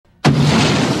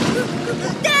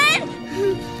Dad!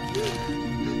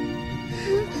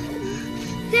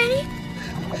 Daddy?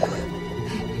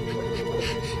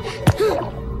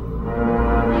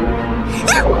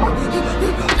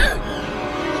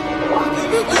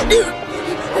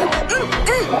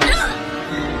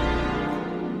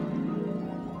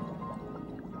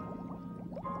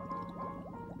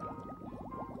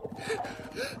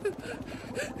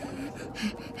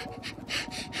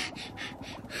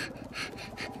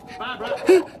 Barbara,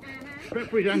 prep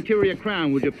for his anterior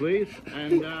crown, would you please?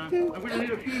 And I'm going to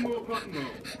need a few more cotton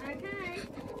balls. Okay.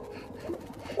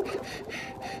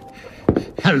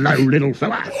 Hello, little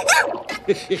fella.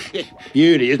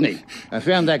 Beauty, isn't he? I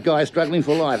found that guy struggling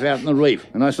for life out in the reef,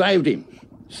 and I saved him.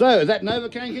 So, that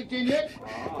Novocaine kicked in yet?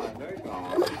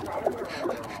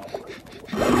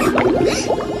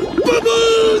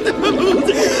 Bubbles!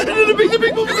 The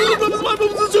big bubbles! My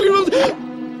bubbles are sugar bubbles!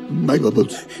 My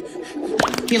bubbles.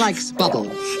 He likes bubbles.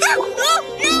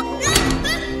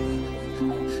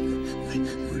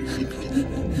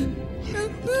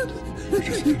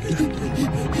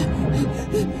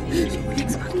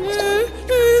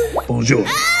 Bonjour.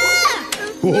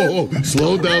 Whoa,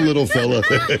 slow down, little fella.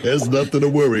 There's nothing to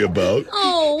worry about.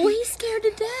 Oh, he's scared to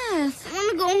death. I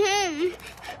want to go home.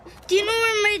 Do you know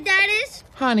where my dad is?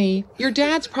 Honey, your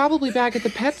dad's probably back at the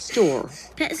pet store.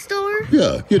 Pet store?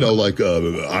 Yeah, you know, like,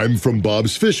 I'm from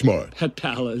Bob's Fish Mart. Pet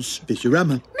Palace. Fisherama.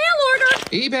 Mail order.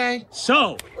 eBay.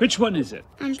 So, which one is it?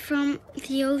 I'm from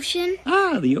the ocean.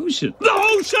 Ah, the ocean. The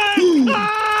ocean!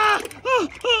 Ah!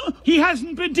 He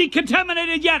hasn't been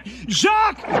decontaminated yet.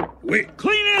 Jacques! Oui.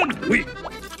 Clean in! Oui.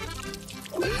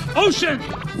 Ocean!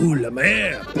 Ouh, la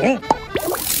mer. Bon.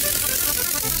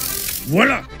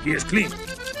 Voilà, he is clean.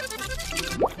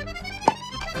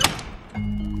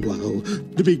 Wow,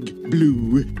 the big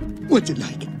blue. What's it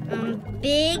like?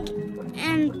 Big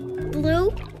and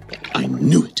blue. I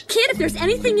knew it. Kid, if there's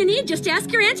anything you need, just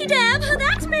ask your Auntie Deb.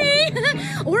 That's me.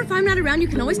 Or if I'm not around, you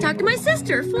can always talk to my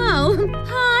sister, Flo.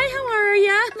 Hi, how are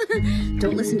ya?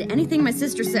 Don't listen to anything my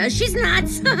sister says. She's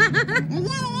nuts.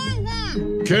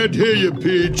 Can't hear you,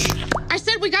 Peach. I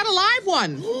said we got a live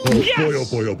one. Oh, Yes! boy, oh,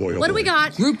 boy, oh, boy, oh, What do boy. we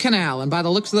got? Root canal, and by the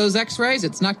looks of those x-rays,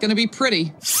 it's not going to be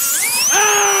pretty.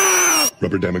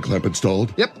 Rubber dam and clamp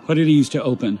installed? Yep. What did he use to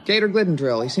open? Gator Glidden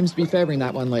drill. He seems to be favoring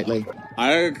that one lately.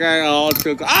 Now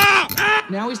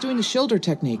he's doing the shoulder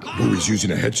technique. Oh, he's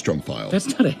using a headstrum file. That's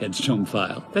not a headstrom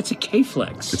file. That's a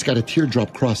K-flex. It's got a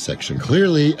teardrop cross-section.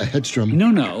 Clearly a headstrum.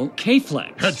 No,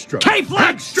 K-flex. Headstrum.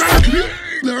 K-flex!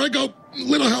 Headstrom! There I go.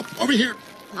 Little help. Over here.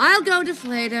 I'll go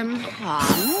deflate him.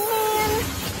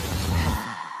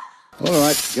 All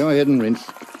right, go ahead and rinse.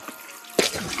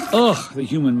 Ugh, the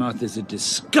human mouth is a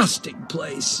disgusting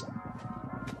place.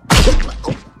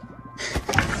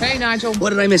 Hey, Nigel.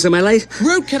 What did I miss? Am I late?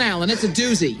 Root canal, and it's a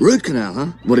doozy. Root canal, huh?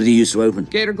 What did he use to open?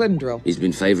 Gator Glidden drill. He's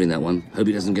been favouring that one. Hope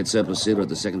he doesn't get surplus silver at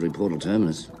the secondary portal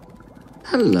terminus.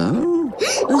 Hello?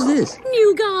 Who's this?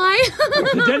 New guy.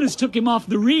 The dentist took him off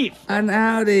the reef. And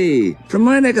howdy. From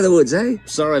my neck of the woods, eh?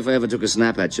 Sorry if I ever took a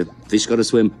snap at you. Fish gotta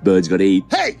swim, birds gotta eat.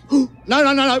 Hey!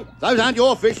 No. Those aren't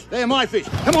your fish. They're my fish.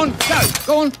 Come on, go.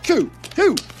 Go on, chew.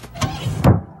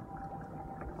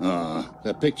 Ah,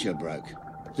 the picture broke.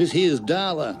 This here's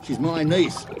Darla. She's my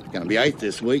niece. Gonna be 8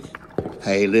 this week.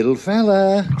 Hey, little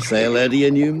fella. Say hello to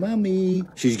your new mummy.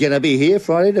 She's gonna be here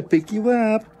Friday to pick you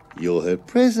up. You're her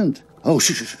present. Oh,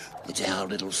 shh. It's our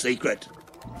little secret.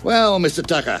 Well, Mr.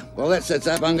 Tucker, while that sets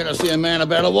up, I'm gonna see a man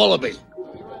about a wallaby.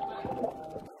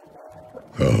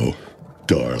 Oh,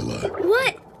 Darla.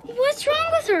 What? What's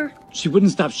wrong with her? She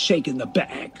wouldn't stop shaking the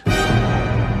bag.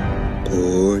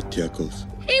 Poor Tickles.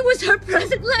 He was her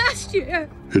present last year.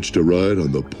 Hitched a ride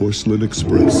on the Porcelain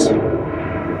Express.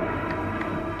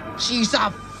 She's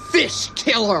a fish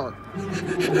killer.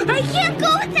 I can't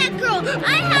go with that girl.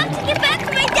 I have to get back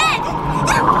to my dad.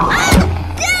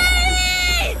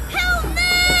 Daddy! Help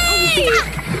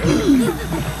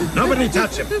me! Nobody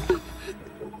touch him.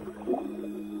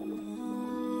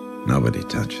 Nobody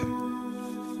touch him.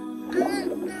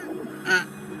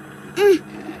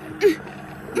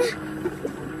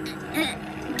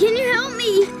 Can you help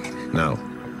me? No.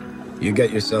 You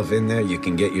get yourself in there, you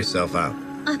can get yourself out.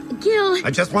 Gill. I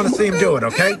just want to see him do it,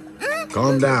 okay?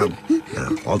 Calm down. Now,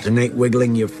 alternate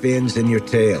wiggling your fins and your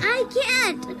tail. I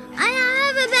can't. I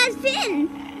have a bad fin.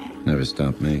 Never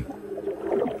stopped me.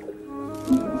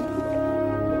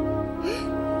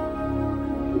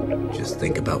 Just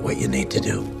think about what you need to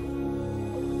do.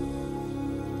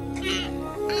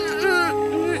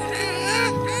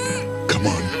 Come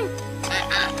on.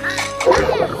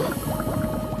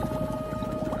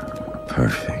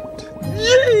 Perfect.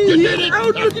 You did it!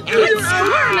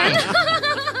 Sherman.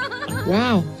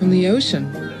 Wow, from the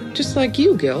ocean. Just like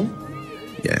you, Gill.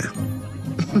 Yeah.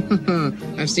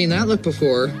 I've seen that look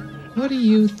before. What are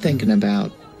you thinking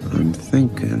about? I'm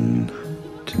thinking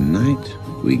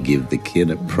tonight we give the kid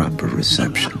a proper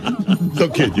reception. So,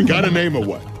 kid, you got a name or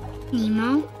what?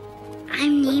 Nemo?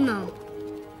 I'm Nemo.